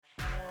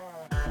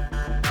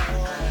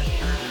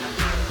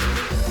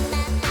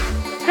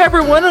Hey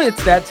everyone,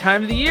 it's that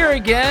time of the year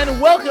again.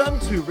 Welcome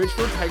to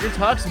Ridgefield Tiger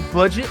Talks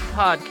Budget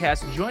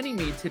Podcast. Joining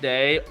me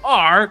today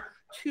are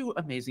two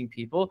amazing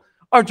people.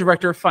 Our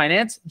Director of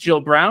Finance,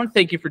 Jill Brown.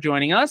 Thank you for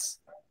joining us.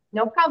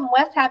 No problem,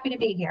 Wes. Happy to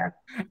be here.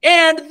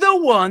 And the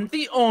one,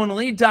 the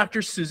only,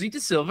 Dr. Susie De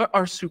Silva,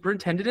 our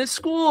Superintendent of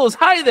Schools.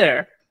 Hi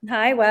there.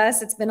 Hi,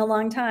 Wes. It's been a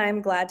long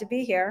time. Glad to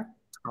be here.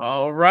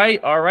 All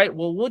right.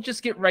 Well, we'll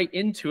just get right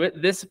into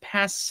it. This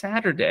past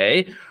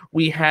Saturday,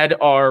 we had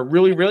our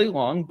really, really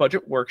long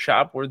budget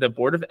workshop where the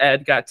Board of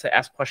Ed got to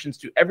ask questions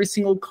to every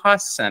single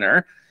cost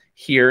center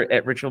here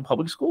at Ridgefield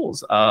Public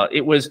Schools.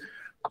 It was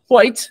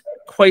quite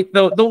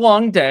the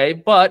long day,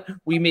 but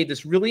we made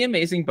this really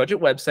amazing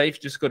budget website. If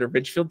you just go to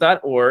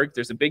ridgefield.org,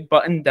 there's a big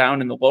button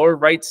down in the lower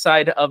right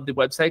side of the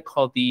website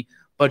called the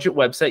budget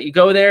website. You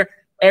go there.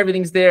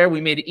 Everything's there.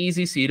 We made it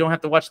easy so you don't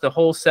have to watch the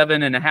whole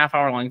 7.5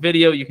 hour long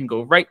video. You can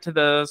go right to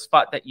the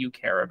spot that you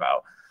care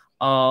about.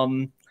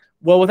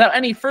 Well, without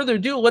any further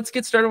ado, let's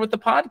get started with the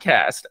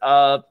podcast.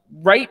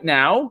 Right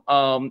now,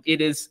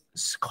 it is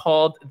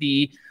called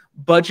the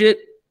budget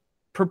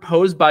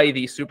proposed by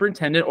the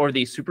superintendent or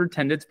the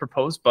superintendent's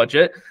proposed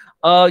budget.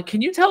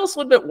 Can you tell us a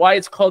little bit why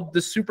it's called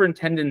the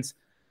superintendent's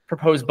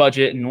proposed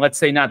budget and let's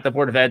say not the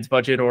Board of Ed's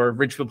budget or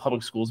Ridgefield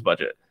Public Schools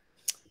budget?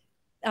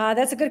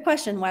 That's a good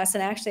question, Wes.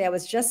 And actually, I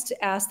was just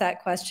asked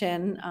that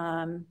question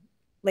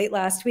late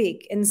last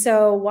week. And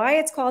so why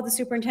it's called the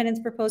superintendent's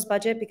proposed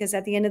budget, because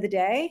at the end of the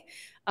day,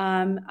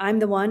 I'm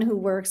the one who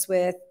works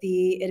with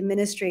the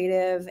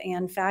administrative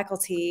and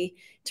faculty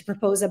to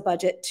propose a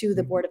budget to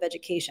the Board of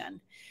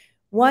Education.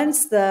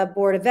 Once the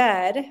Board of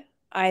Ed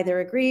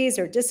either agrees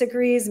or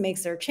disagrees,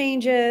 makes their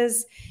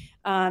changes,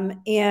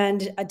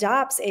 and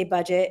adopts a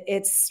budget,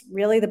 it's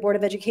really the Board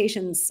of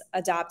Education's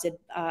adopted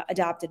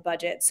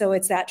budget. So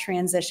it's that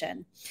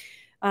transition.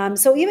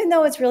 So even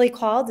though it's really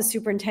called the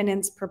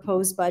superintendent's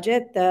proposed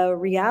budget, the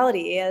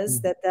reality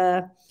is that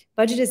the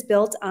budget is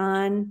built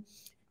on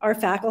our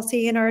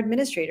faculty and our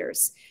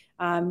administrators.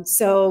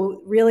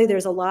 So really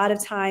there's a lot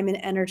of time and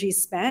energy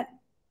spent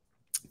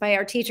by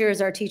our teacher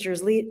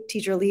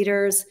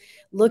leaders,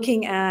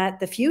 looking at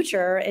the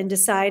future and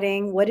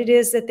deciding what it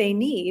is that they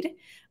need.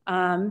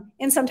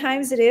 And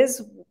sometimes it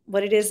is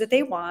what it is that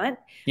they want.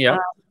 Yeah.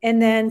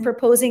 And then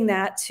proposing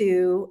that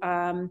to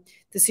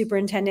the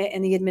superintendent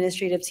and the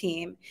administrative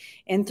team.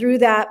 And through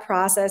that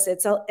process,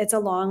 it's a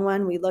long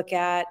one. We look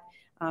at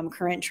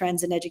current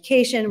trends in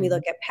education. We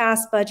look at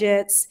past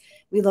budgets.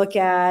 We look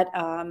at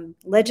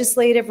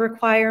legislative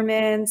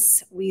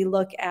requirements. We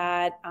look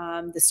at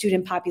the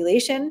student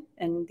population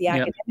and the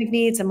academic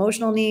needs,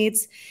 emotional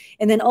needs.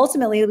 And then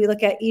ultimately, we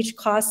look at each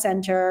cost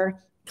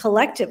center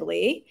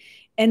collectively.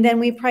 And then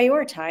we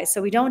prioritize.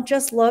 So we don't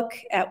just look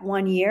at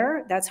 1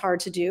 year. That's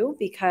hard to do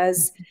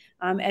because,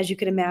 as you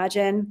can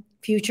imagine,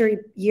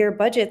 future year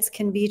budgets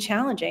can be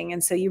challenging.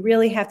 And so you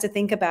really have to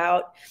think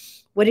about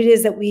what it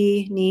is that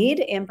we need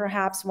and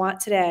perhaps want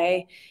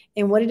today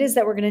and what it is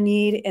that we're going to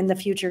need in the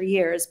future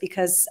years,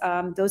 because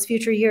those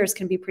future years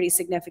can be pretty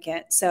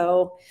significant.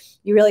 So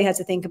you really have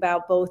to think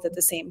about both at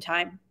the same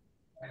time.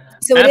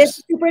 So it is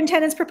the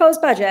superintendent's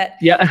proposed budget.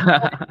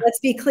 Yeah. Let's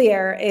be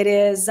clear. It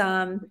is...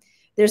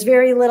 there's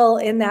very little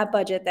in that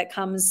budget that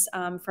comes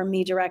from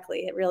me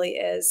directly. It really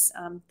is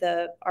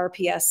the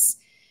RPS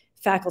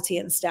faculty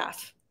and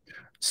staff.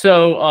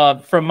 So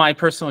from my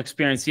personal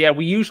experience,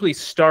 we usually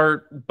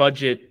start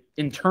budget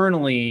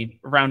internally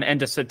around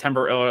end of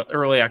September,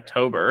 early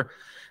October.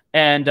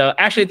 And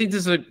actually, I think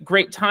this is a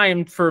great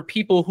time for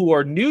people who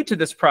are new to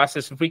this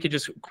process. If we could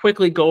just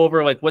quickly go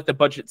over like what the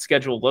budget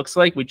schedule looks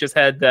like. We just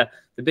had the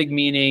big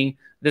meeting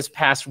this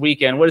past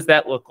weekend. What does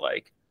that look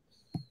like?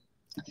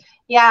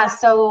 Yeah,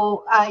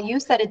 so you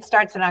said it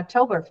starts in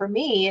October. For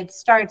me, it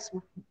starts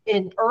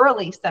in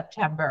early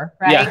September,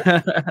 right?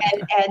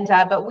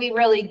 Yeah. But we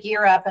really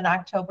gear up in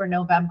October,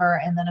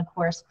 November, and then of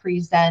course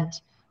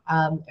present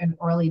in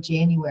early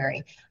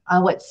January.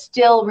 What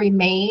still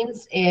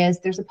remains is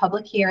there's a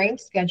public hearing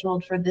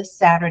scheduled for this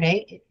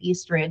Saturday at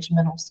East Ridge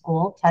Middle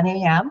School, 10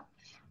 a.m.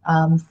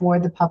 For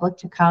the public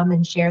to come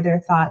and share their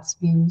thoughts,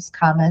 views,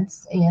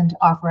 comments, and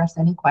offer us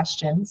any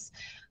questions.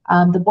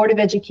 The Board of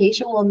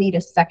Education will meet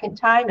a second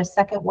time. A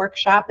second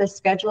workshop is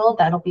scheduled.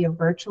 That'll be a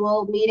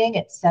virtual meeting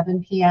at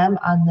 7 p.m.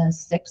 on the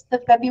 6th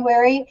of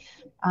February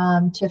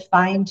to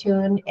fine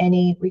tune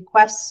any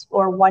requests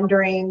or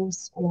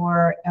wonderings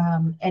or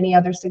any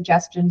other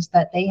suggestions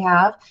that they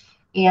have.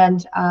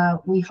 And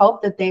we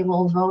hope that they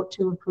will vote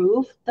to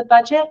approve the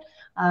budget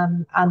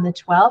on the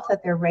 12th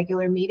at their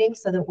regular meeting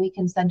so that we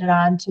can send it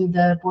on to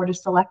the Board of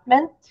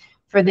Selectmen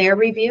for their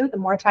review. The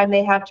more time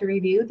they have to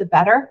review, the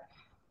better.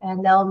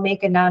 And they'll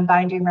make a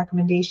non-binding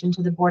recommendation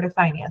to the Board of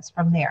Finance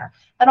from there.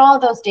 And all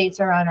of those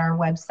dates are on our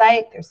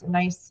website. There's a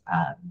nice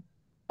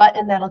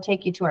button that'll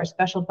take you to our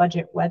special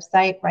budget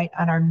website right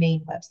on our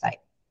main website.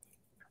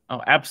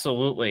 Oh,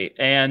 absolutely.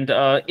 And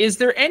is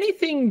there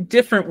anything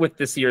different with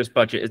this year's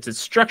budget? Is it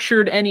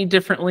structured any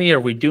differently? Are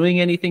we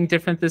doing anything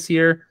different this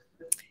year?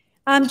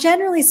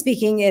 Generally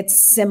speaking, it's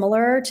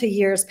similar to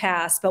years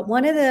past, but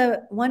one of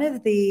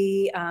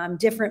the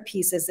different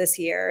pieces this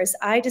year is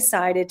I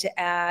decided to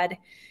add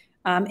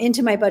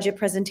into my budget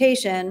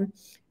presentation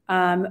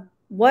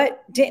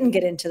what didn't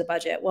get into the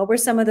budget. What were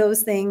some of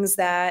those things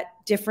that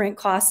different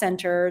cost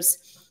centers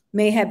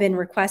may have been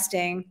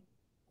requesting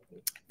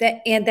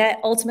that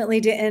ultimately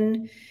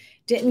didn't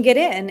get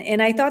in?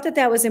 And I thought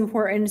that was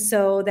important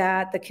so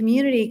that the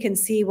community can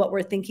see what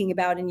we're thinking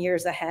about in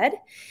years ahead,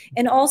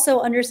 and also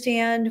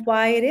understand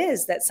why it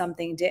is that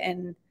something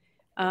didn't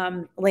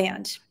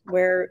land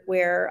where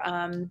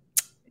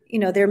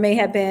there may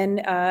have been,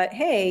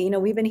 hey,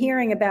 we've been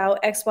hearing about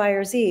X, Y,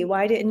 or Z.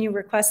 Why didn't you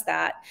request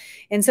that?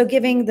 And so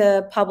giving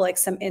the public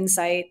some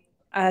insight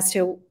as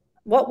to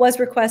what was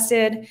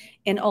requested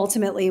and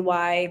ultimately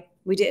why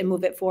we didn't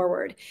move it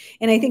forward.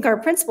 And I think our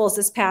principals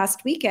this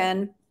past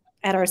weekend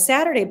at our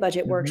Saturday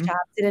budget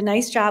workshop did a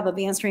nice job of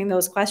answering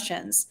those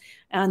questions.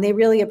 And they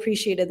really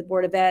appreciated the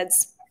Board of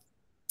Ed's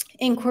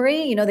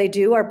inquiry. They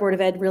do. Our Board of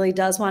Ed really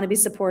does want to be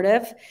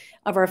supportive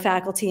of our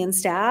faculty and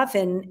staff,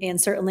 and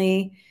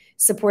certainly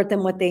support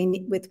them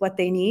with what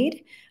they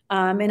need.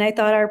 And I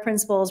thought our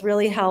principals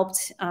really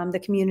helped the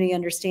community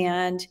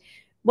understand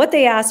what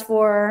they asked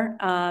for,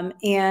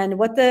 and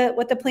what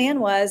the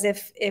plan was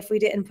if we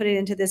didn't put it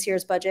into this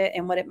year's budget,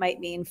 and what it might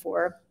mean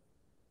for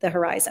the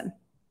horizon.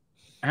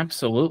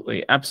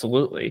 Absolutely.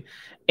 Absolutely.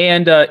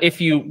 And if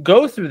you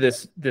go through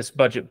this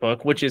budget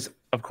book, which is,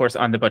 of course,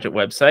 on the budget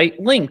website,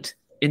 linked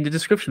in the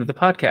description of the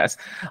podcast,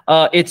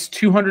 it's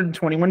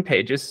 221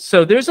 pages.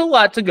 So there's a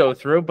lot to go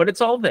through, but it's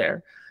all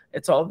there.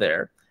 It's all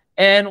there.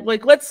 And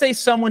let's say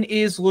someone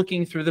is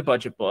looking through the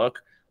budget book.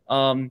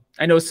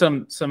 I know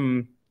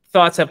some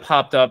thoughts have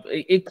popped up.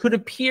 It could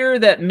appear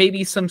that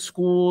maybe some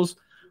schools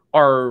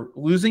are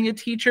losing a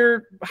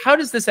teacher. How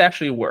does this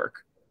actually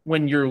work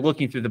when you're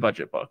looking through the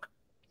budget book?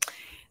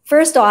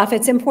 First off,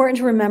 it's important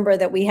to remember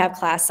that we have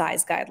class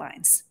size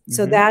guidelines.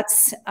 So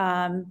that's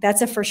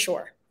a for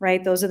sure,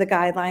 right? Those are the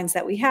guidelines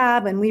that we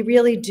have, and we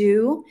really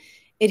do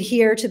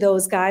adhere to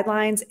those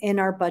guidelines in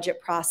our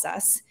budget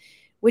process,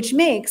 which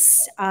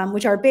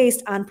are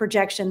based on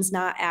projections,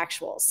 not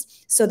actuals.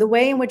 So the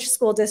way in which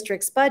school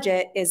districts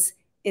budget is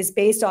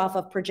based off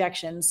of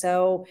projections.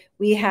 So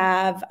we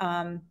have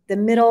the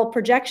middle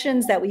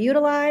projections that we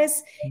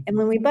utilize. And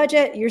when we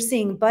budget, you're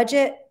seeing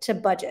budget to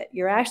budget.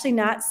 You're actually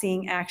not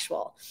seeing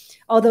actual.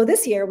 Although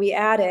this year we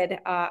added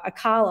a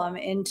column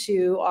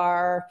into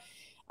our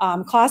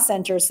cost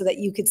center so that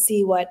you could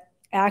see what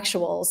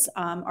actuals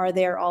are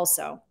there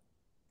also.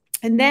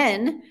 And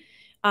then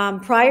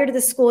prior to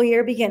the school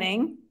year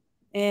beginning,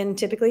 and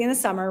typically in the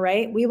summer,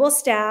 right, we will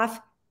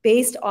staff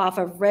based off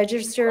of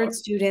registered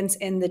students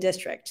in the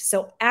district.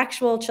 So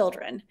actual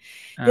children.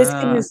 This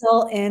can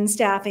result in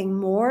staffing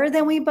more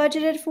than we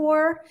budgeted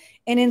for,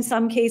 and in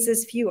some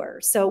cases fewer.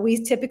 So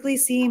we typically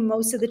see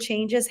most of the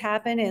changes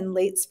happen in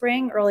late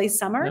spring, early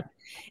summer. Yep.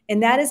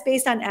 And that is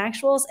based on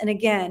actuals. And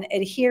again,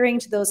 adhering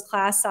to those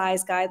class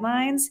size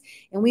guidelines.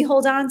 And we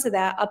hold on to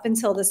that up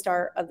until the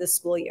start of the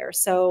school year.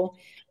 So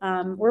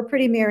we're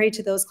pretty married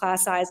to those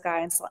class size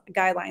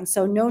guidelines.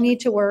 So no need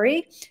to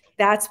worry.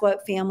 That's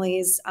what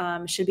families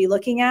should be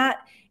looking at.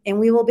 And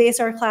we will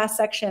base our class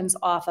sections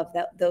off of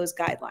those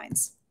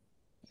guidelines.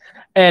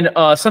 And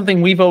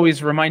something we've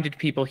always reminded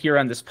people here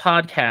on this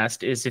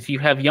podcast is if you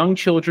have young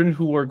children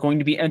who are going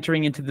to be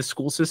entering into the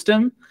school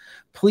system,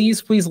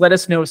 please let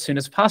us know as soon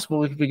as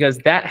possible, because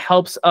that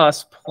helps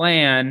us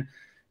plan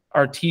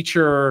our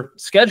teacher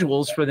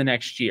schedules for the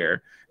next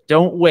year.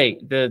 Don't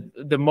wait.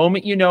 The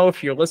moment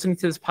if you're listening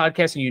to this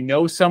podcast and you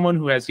know someone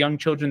who has young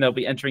children that'll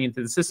be entering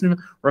into the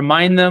system,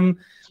 remind them.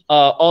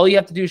 All you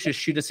have to do is just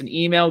shoot us an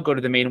email, go to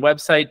the main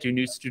website, do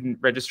new student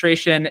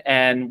registration,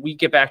 and we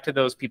get back to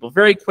those people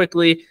very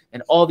quickly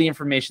and all the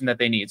information that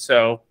they need.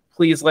 So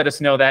please let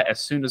us know that as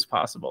soon as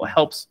possible.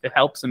 It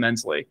helps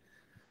immensely.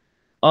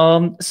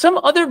 Some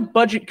other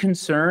budget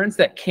concerns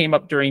that came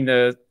up during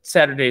the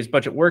Saturday's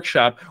budget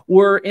workshop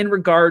were in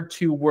regard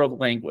to world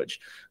language,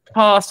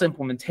 cost,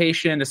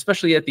 implementation,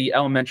 especially at the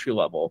elementary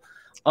level.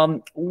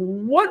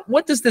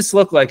 What does this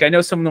look like? I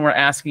know some of them were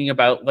asking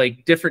about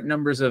different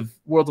numbers of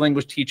world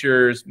language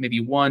teachers,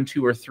 maybe 1,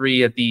 2, or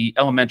 3 at the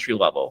elementary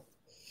level.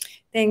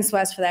 Thanks,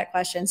 Wes, for that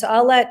question. So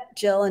I'll let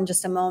Jill in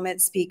just a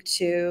moment speak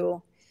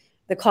to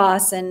the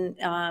costs and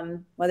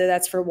whether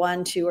that's for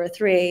 1, 2, or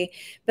 3.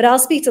 But I'll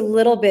speak a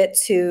little bit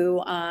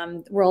to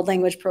world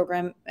language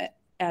program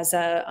as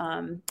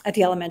at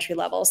the elementary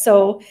level.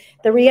 So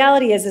the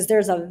reality is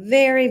there's a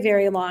very,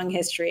 very long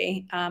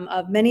history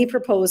of many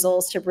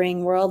proposals to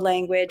bring world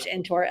language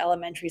into our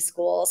elementary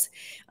schools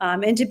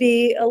and to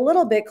be a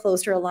little bit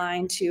closer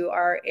aligned to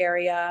our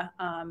area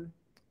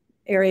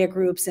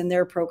groups and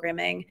their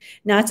programming.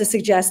 Not to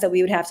suggest that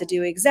we would have to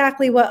do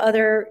exactly what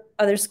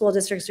other school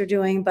districts are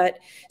doing, but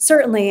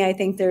certainly I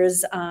think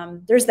there's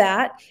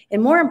that.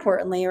 And more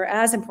importantly, or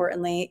as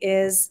importantly,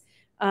 is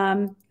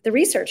the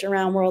research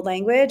around world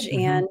language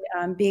and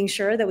being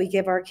sure that we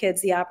give our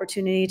kids the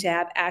opportunity to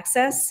have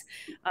access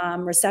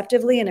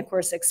receptively and, of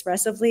course,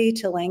 expressively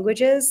to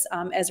languages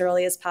as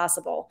early as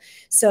possible.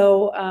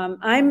 So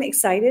I'm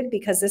excited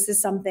because this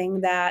is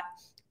something that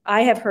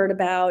I have heard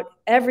about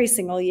every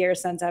single year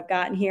since I've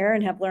gotten here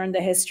and have learned the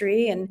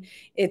history. And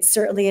it's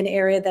certainly an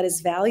area that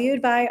is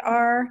valued by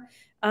our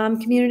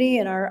community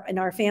and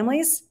our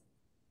families.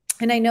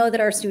 And I know that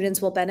our students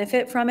will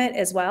benefit from it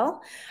as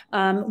well.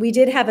 We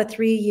did have a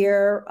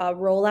 3-year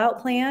rollout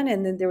plan,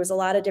 and then there was a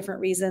lot of different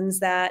reasons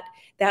that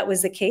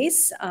was the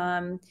case.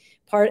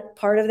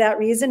 Part of that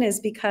reason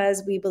is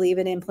because we believe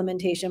in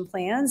implementation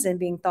plans and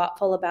being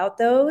thoughtful about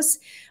those.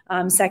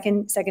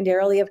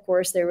 Secondarily, of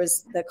course, there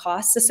was the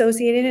costs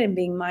associated and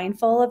being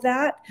mindful of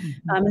that.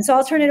 And so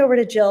I'll turn it over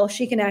to Jill.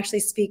 She can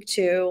actually speak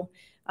to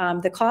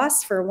the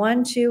costs for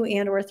 1, 2,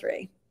 and/or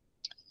 3.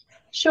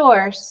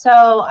 Sure.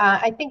 So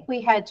I think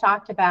we had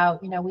talked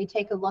about, we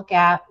take a look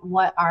at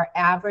what our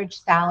average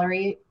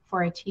salary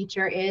for a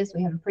teacher is.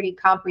 We have a pretty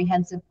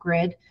comprehensive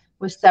grid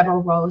with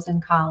several rows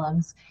and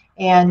columns.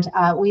 And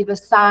we've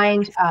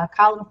assigned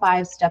column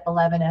 5, step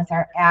 11 as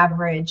our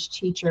average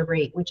teacher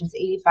rate, which is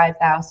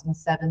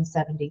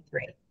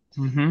 $85,773.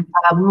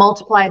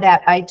 Multiply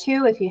that by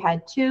 2. If you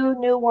had 2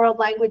 new world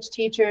language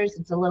teachers,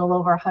 it's a little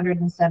over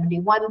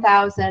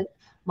 $171,000.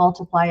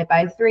 Multiply it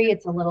by 3,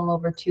 it's a little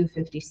over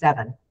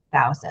 $257,000.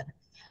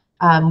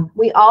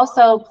 We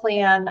also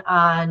plan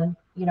on,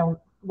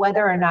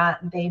 whether or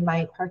not they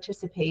might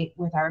participate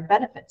with our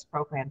benefits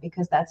program,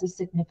 because that's a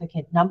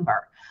significant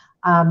number.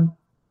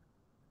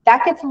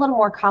 That gets a little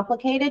more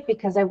complicated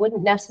because I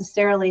wouldn't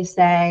necessarily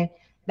say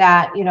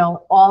that,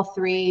 all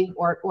 3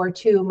 or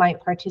 2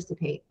 might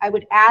participate. I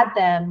would add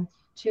them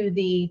to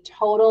the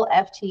total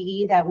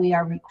FTE that we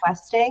are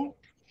requesting,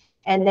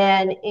 and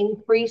then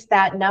increase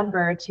that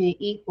number to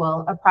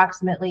equal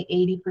approximately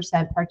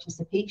 80%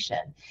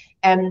 participation.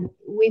 And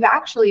we've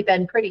actually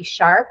been pretty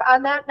sharp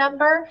on that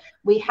number.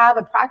 We have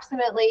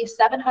approximately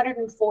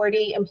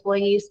 740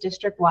 employees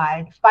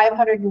district-wide,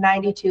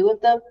 592 of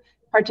them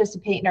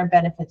participate in our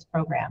benefits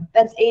program.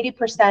 That's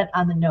 80%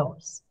 on the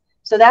nose.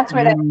 So that's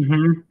where that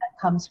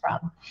comes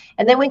from.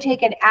 And then we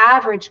take an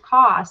average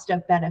cost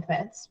of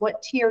benefits.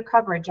 What tier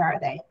coverage are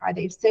they? Are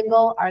they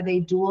single? Are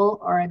they dual?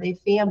 Or are they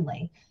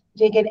family?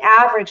 Take an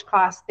average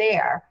cost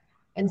there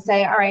and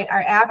say, all right,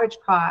 our average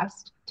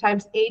cost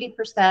times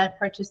 80%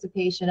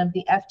 participation of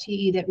the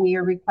FTE that we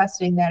are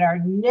requesting that are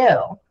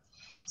new.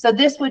 So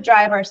this would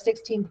drive our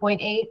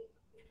 16.8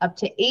 up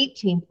to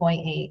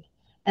 18.8.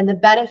 And the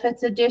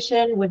benefits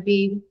addition would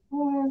be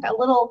a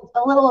little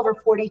over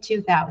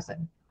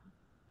 42,000.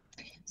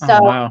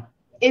 So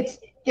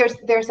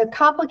there's a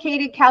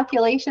complicated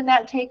calculation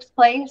that takes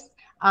place,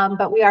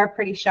 but we are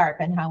pretty sharp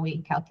in how we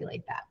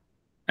calculate that.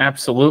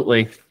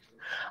 Absolutely.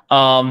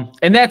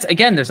 And that's,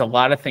 again, there's a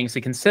lot of things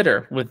to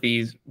consider with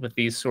these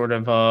sort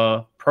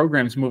of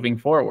programs moving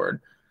forward,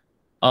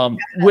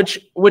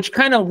 which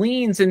kind of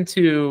leans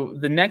into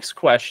the next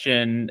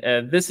question.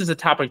 This is a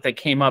topic that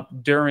came up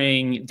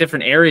during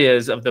different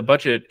areas of the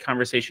budget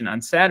conversation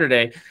on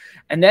Saturday,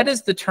 and that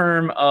is the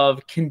term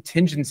of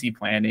contingency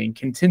planning,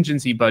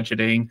 contingency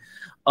budgeting.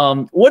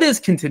 What is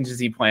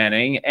contingency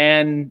planning,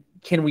 and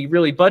can we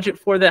really budget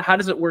for that? How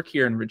does it work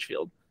here in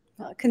Ridgefield?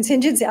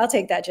 Contingency, I'll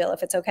take that, Jill,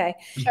 if it's okay.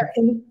 Sure.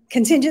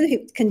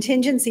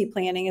 Contingency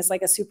planning is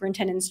like a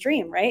superintendent's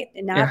dream, right?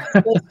 And not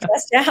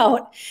stressed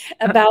out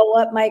about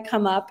what might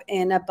come up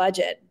in a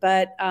budget.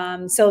 But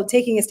so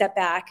taking a step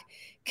back,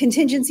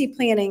 contingency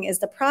planning is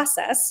the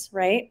process,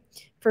 right,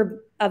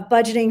 of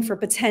budgeting for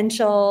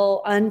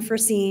potential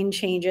unforeseen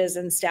changes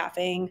in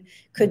staffing.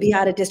 Could be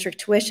out of district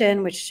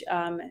tuition, which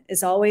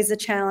is always a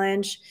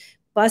challenge,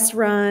 bus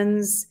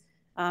runs,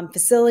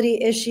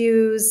 facility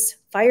issues,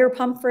 fire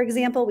pump, for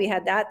example, we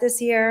had that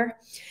this year.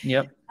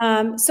 Yep.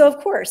 So of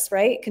course,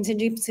 right,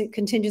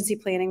 contingency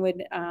planning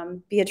would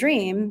be a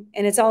dream,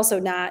 and it's also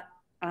not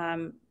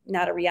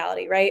a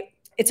reality, right?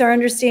 It's our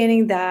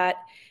understanding that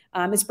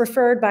it's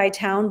preferred by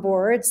town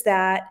boards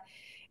that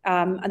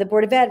the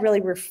Board of Ed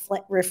really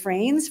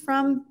refrains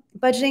from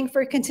budgeting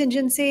for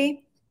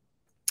contingency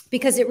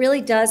because it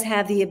really does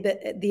have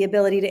the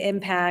ability to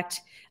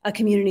impact a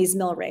community's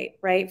mill rate,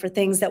 right, for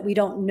things that we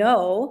don't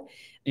know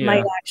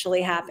might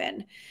actually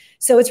happen.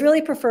 So it's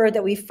really preferred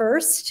that we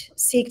first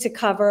seek to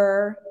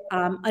cover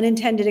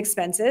unintended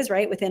expenses,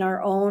 right, within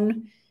our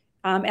own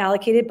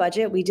allocated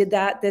budget. We did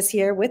that this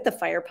year with the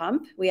fire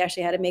pump. We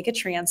actually had to make a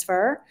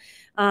transfer.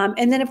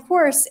 And then, of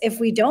course, if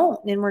we don't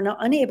and we're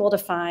unable to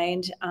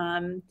find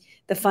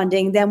the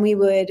funding, then we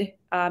would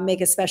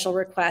make a special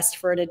request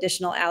for an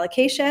additional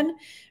allocation,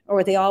 or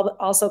what they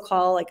also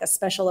call like a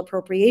special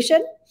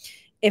appropriation,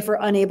 if we're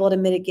unable to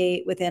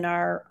mitigate within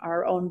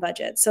our own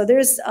budget. So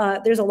there's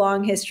a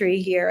long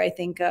history here, I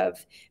think,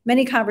 of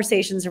many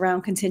conversations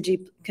around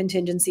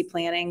contingency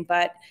planning,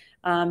 but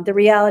the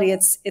reality,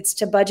 it's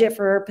to budget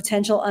for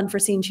potential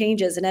unforeseen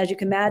changes. And as you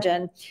can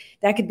imagine,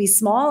 that could be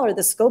small or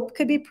the scope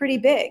could be pretty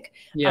big.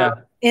 Yeah.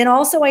 And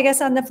also, I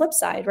guess on the flip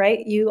side,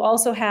 right, you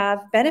also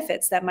have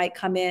benefits that might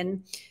come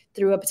in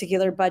through a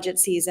particular budget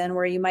season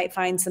where you might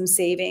find some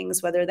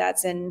savings, whether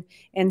that's in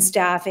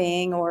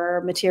staffing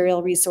or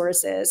material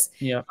resources.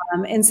 Yeah.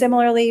 And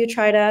similarly, you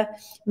try to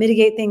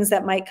mitigate things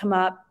that might come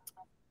up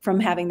from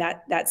having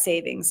that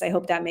savings. I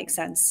hope that makes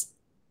sense.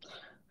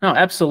 No,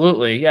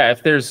 absolutely. Yeah.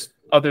 If there's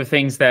other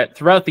things that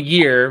throughout the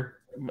year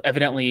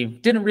evidently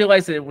didn't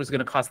realize that it was going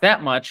to cost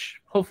that much,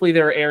 hopefully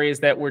there are areas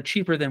that were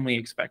cheaper than we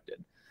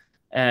expected.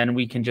 And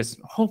we can just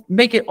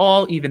make it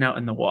all even out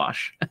in the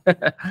wash.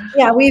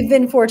 Yeah, we've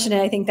been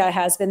fortunate. I think that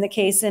has been the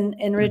case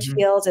in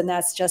Ridgefield. And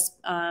that's just,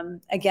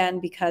 again,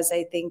 because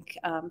I think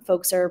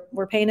folks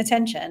were paying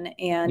attention.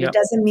 And It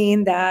doesn't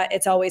mean that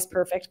it's always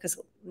perfect,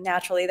 because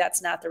naturally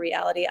that's not the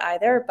reality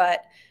either.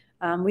 But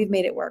we've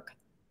made it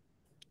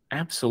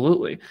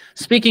work.%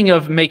 Speaking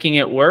of making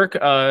it work,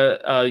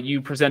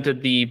 you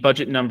presented the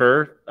budget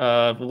number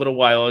a little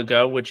while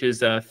ago, which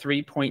is a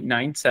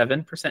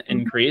 3.97%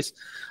 increase.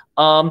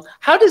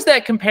 How does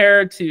that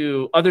compare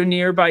to other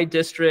nearby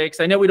districts?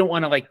 I know we don't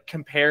want to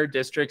compare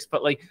districts,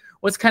 but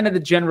what's kind of the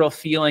general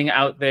feeling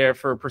out there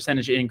for a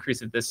percentage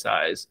increase of this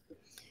size?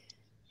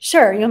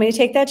 Sure. You want me to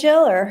take that,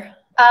 Jill, or?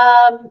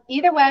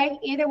 Either way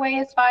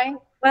is fine.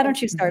 Why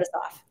don't you start us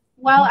off?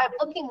 Well, I'm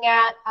looking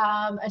at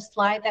a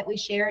slide that we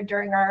shared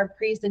during our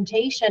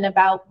presentation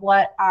about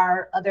what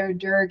our other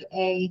DIRG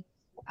A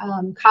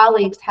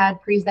colleagues had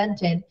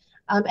presented.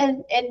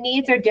 And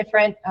needs are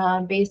different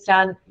based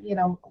on,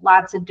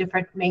 lots of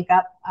different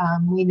makeup.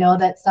 We know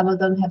that some of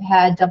them have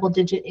had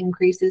double-digit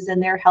increases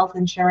in their health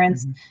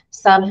insurance.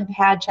 Some have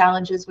had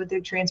challenges with their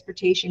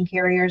transportation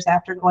carriers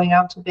after going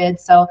out to bid.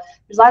 So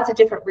there's lots of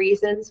different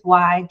reasons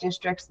why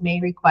districts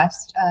may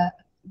request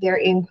their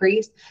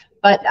increase.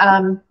 But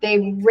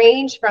they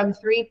range from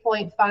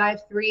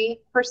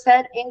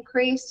 3.53%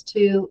 increase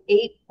to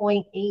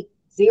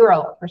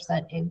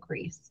 8.80%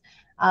 increase.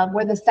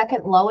 We're the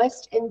second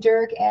lowest in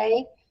DIRG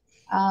A.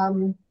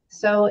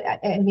 So,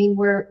 I mean,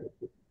 we're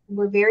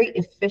very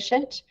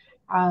efficient.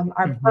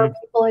 Our per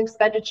pupil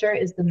expenditure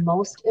is the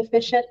most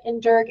efficient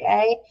in DIRG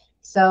A.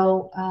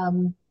 So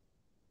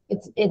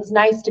it's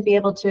nice to be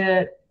able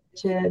to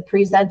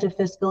present a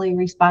fiscally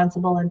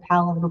responsible and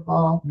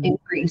palatable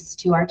increase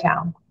to our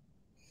town.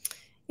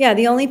 Yeah,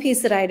 the only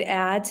piece that I'd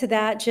add to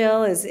that,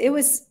 Jill, is it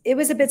was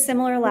a bit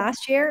similar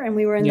last year, and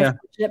we were in the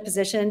fortunate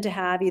position to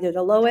have either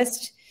the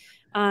lowest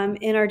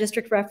in our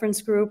district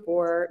reference group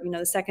or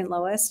the second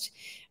lowest.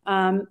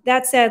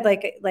 That said,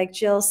 like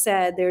Jill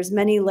said, there's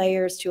many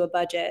layers to a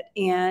budget,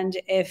 and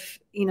if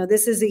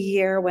this is a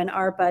year when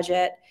our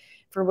budget,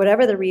 for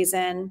whatever the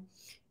reason,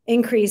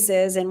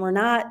 increases and we're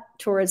not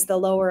towards the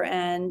lower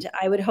end,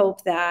 I would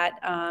hope that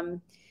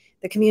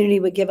the community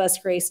would give us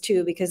grace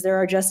too, because there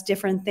are just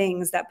different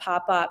things that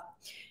pop up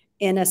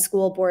in a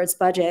school board's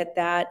budget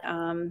that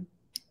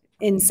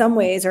in some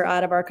ways are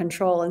out of our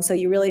control. And so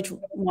you really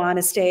want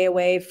to stay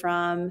away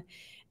from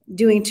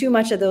doing too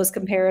much of those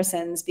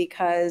comparisons,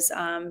 because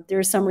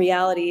there's some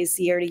realities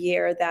year to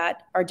year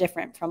that are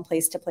different from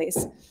place to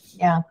place.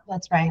 Yeah,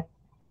 that's right.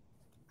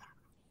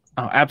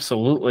 Oh,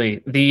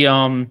 absolutely. The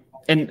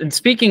and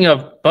speaking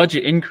of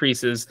budget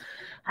increases,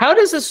 how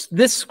does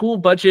this school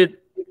budget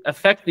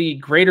affect the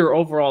greater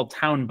overall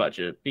town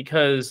budget?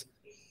 Because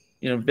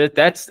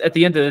that's at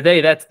the end of the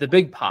day, that's the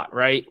big pot,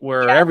 right,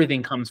 where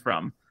everything comes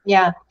from.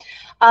 Yeah,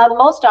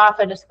 most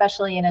often,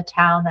 especially in a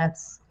town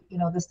that's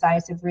the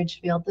size of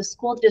Ridgefield, the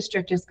school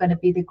district is going to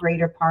be the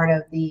greater part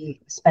of the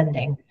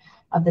spending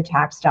of the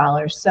tax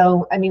dollars.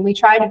 So I mean, we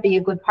try to be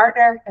a good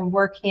partner and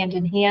work hand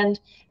in hand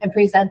and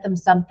present them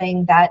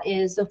something that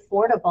is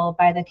affordable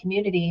by the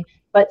community,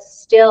 but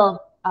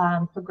still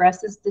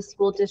progresses the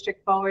school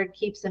district forward,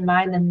 keeps in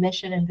mind the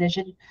mission and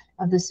vision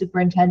of the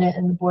superintendent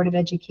and the Board of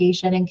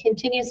Education, and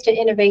continues to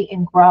innovate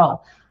and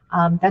grow.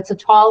 That's a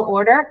tall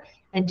order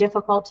and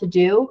difficult to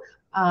do,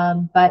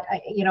 but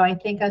I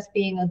think us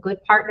being a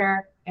good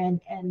partner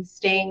and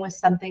staying with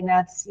something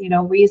that's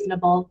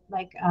reasonable,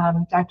 like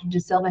Dr. De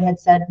Silva had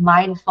said,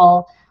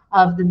 mindful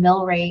of the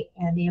mill rate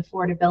and the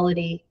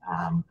affordability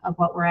of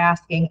what we're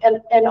asking.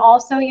 And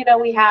also,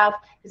 we have,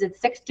 is it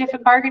 6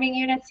 different bargaining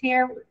units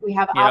here? We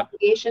have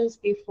obligations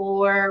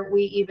before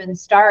we even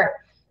start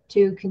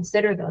to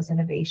consider those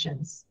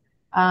innovations.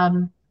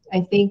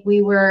 I think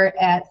we were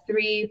at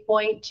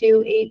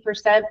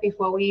 3.28%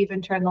 before we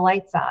even turned the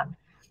lights on.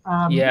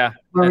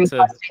 We're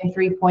requesting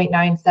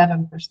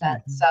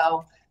 3.97%.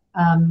 So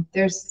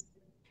there's,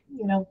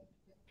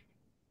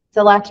 it's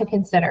a lot to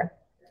consider.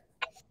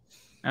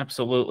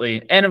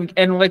 Absolutely.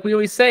 And like we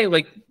always say,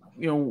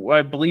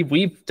 I believe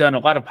we've done a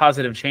lot of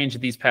positive change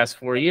these past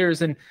 4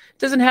 years, and it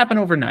doesn't happen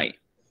overnight.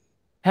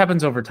 It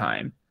happens over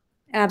time.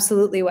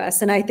 Absolutely,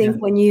 Wes. And I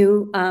think when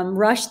you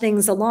rush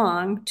things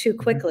along too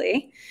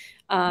quickly,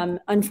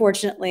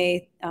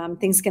 unfortunately,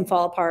 things can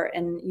fall apart.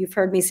 And you've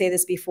heard me say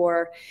this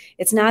before.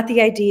 It's not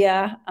the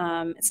idea.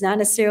 It's not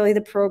necessarily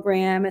the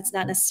program. It's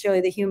not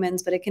necessarily the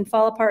humans, but it can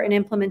fall apart in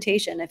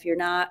implementation if you're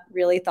not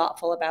really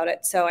thoughtful about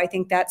it. So I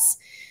think that's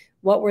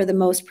what we're the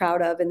most proud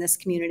of in this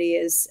community,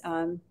 is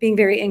being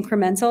very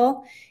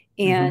incremental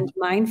and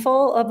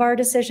mindful of our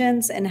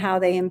decisions and how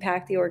they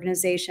impact the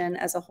organization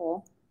as a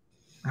whole.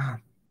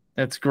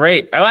 That's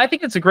great. I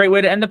think it's a great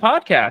way to end the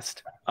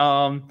podcast.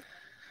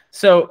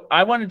 So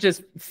I want to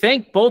just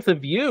thank both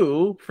of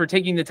you for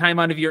taking the time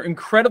out of your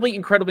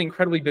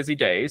incredibly busy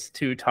days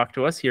to talk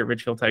to us here at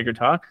Ridgefield Tiger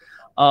Talk.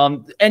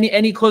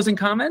 Any closing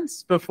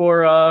comments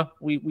before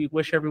we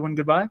wish everyone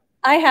goodbye?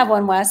 I have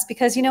one, Wes,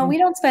 because, we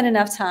don't spend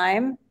enough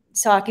time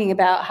talking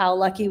about how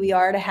lucky we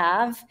are to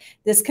have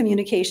this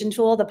communication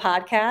tool, the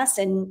podcast,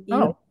 and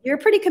you're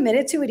pretty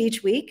committed to it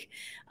each week.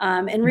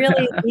 And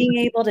really being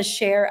able to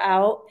share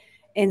out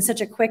in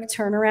such a quick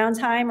turnaround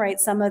time, right?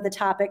 Some of the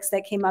topics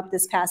that came up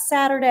this past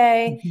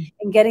Saturday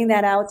and getting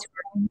that out to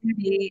our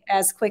community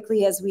as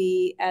quickly as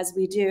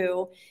we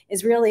do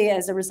is really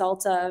as a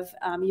result of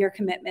your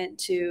commitment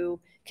to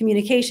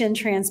communication,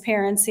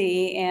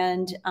 transparency,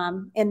 and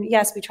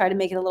yes, we try to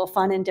make it a little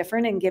fun and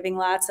different and giving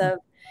lots of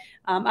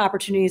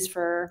opportunities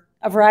for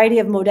a variety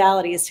of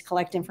modalities to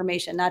collect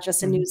information, not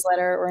just a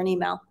newsletter or an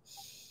email.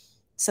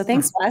 So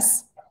thanks,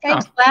 Wes.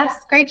 Thanks,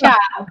 Wes. Great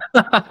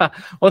job.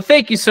 Well,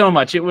 thank you so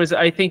much. It was,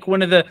 I think,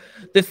 one of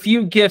the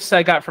few gifts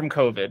I got from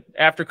COVID.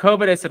 After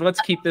COVID, I said, let's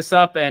keep this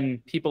up,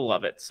 and people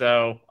love it.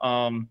 So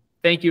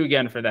thank you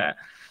again for that.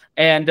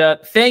 And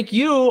thank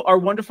you, our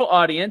wonderful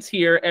audience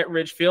here at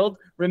Ridgefield.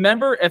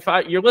 Remember, if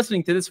you're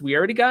listening to this, we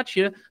already got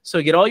you.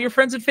 So get all your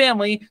friends and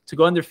family to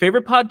go on their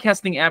favorite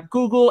podcasting app,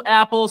 Google,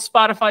 Apple,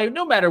 Spotify,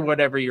 no matter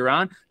whatever you're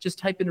on. Just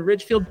type in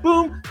Ridgefield.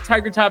 Boom.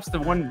 Tiger Top's the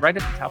one right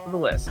at the top of the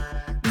list.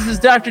 This is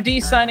Dr. D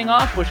signing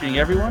off, wishing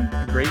everyone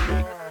a great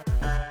week.